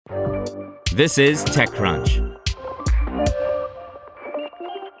This is TechCrunch.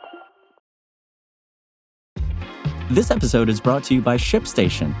 This episode is brought to you by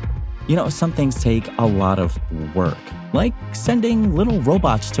ShipStation. You know, some things take a lot of work, like sending little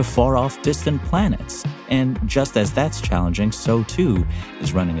robots to far-off distant planets. And just as that's challenging, so too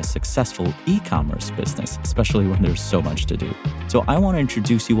is running a successful e-commerce business, especially when there's so much to do. So I want to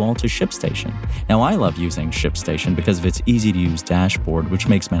introduce you all to ShipStation. Now, I love using ShipStation because of its easy-to-use dashboard, which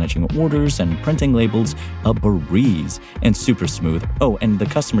makes managing orders and printing labels a breeze and super smooth. Oh, and the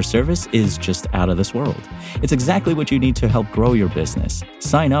customer service is just out of this world. It's exactly what you need to help grow your business.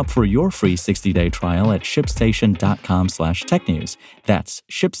 Sign up for your free 60-day trial at shipstation.com/technews. That's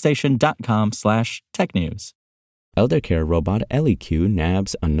shipstation.com/technews. Eldercare robot ElliQ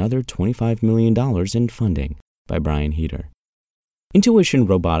nabs another $25 million in funding, by Brian Heater. Intuition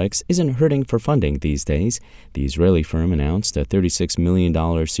Robotics isn't hurting for funding these days. The Israeli firm announced a $36 million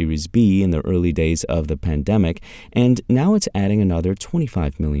Series B in the early days of the pandemic, and now it's adding another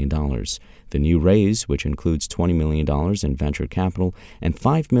 $25 million. The new raise, which includes $20 million in venture capital and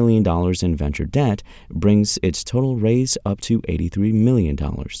 $5 million in venture debt, brings its total raise up to $83 million.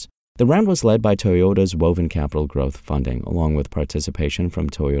 The round was led by Toyota's Woven Capital Growth Funding, along with participation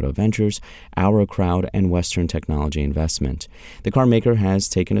from Toyota Ventures, Our Crowd, and Western Technology Investment. The car maker has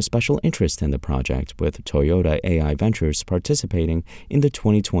taken a special interest in the project, with Toyota AI Ventures participating in the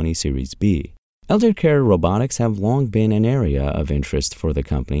 2020 Series B. Eldercare robotics have long been an area of interest for the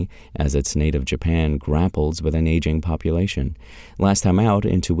company as its native Japan grapples with an aging population. Last time out,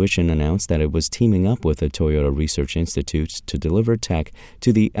 Intuition announced that it was teaming up with the Toyota Research Institute to deliver tech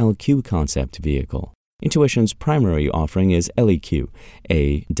to the ElliQ concept vehicle. Intuition's primary offering is ElliQ,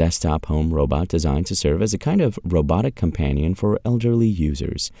 a desktop home robot designed to serve as a kind of robotic companion for elderly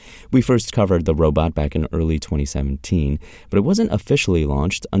users. We first covered the robot back in early 2017, but it wasn't officially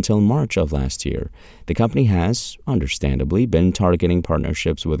launched until March of last year. The company has, understandably, been targeting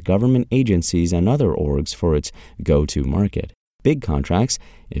partnerships with government agencies and other orgs for its go-to market. Big contracts,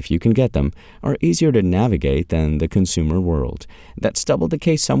 if you can get them, are easier to navigate than the consumer world. That's double the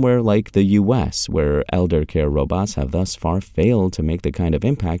case somewhere like the U.S., where eldercare robots have thus far failed to make the kind of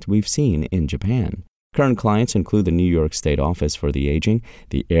impact we've seen in Japan. Current clients include the New York State Office for the Aging,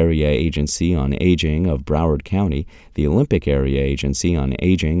 the Area Agency on Aging of Broward County, the Olympic Area Agency on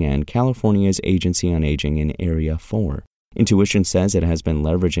Aging, and California's Agency on Aging in Area 4. Intuition says it has been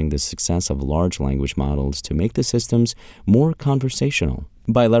leveraging the success of large language models to make the systems more conversational.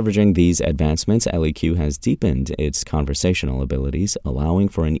 By leveraging these advancements, ElliQ has deepened its conversational abilities, allowing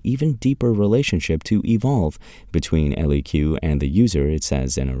for an even deeper relationship to evolve between ElliQ and the user, it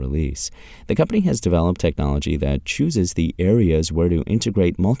says in a release. The company has developed technology that chooses the areas where to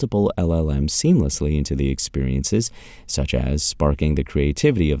integrate multiple LLMs seamlessly into the experiences, such as sparking the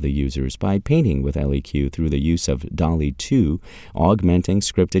creativity of the users by painting with ElliQ through the use of DALL-E 2, augmenting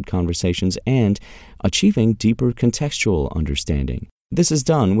scripted conversations, and achieving deeper contextual understanding. This is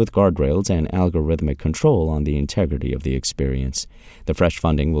done with guardrails and algorithmic control on the integrity of the experience. The fresh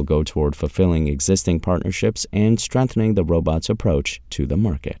funding will go toward fulfilling existing partnerships and strengthening the robot's approach to the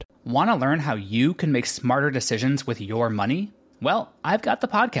market. Want to learn how you can make smarter decisions with your money? Well, I've got the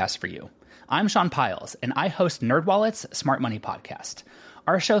podcast for you. I'm Sean Piles, and I host NerdWallet's Smart Money Podcast.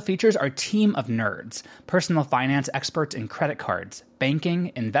 Our show features our team of nerds, personal finance experts in credit cards,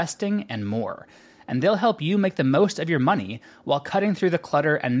 banking, investing, and more. And they'll help you make the most of your money while cutting through the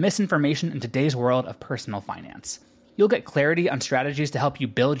clutter and misinformation in today's world of personal finance. You'll get clarity on strategies to help you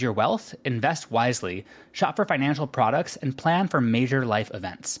build your wealth, invest wisely, shop for financial products, and plan for major life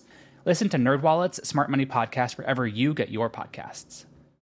events. Listen to NerdWallet's Smart Money Podcast wherever you get your podcasts.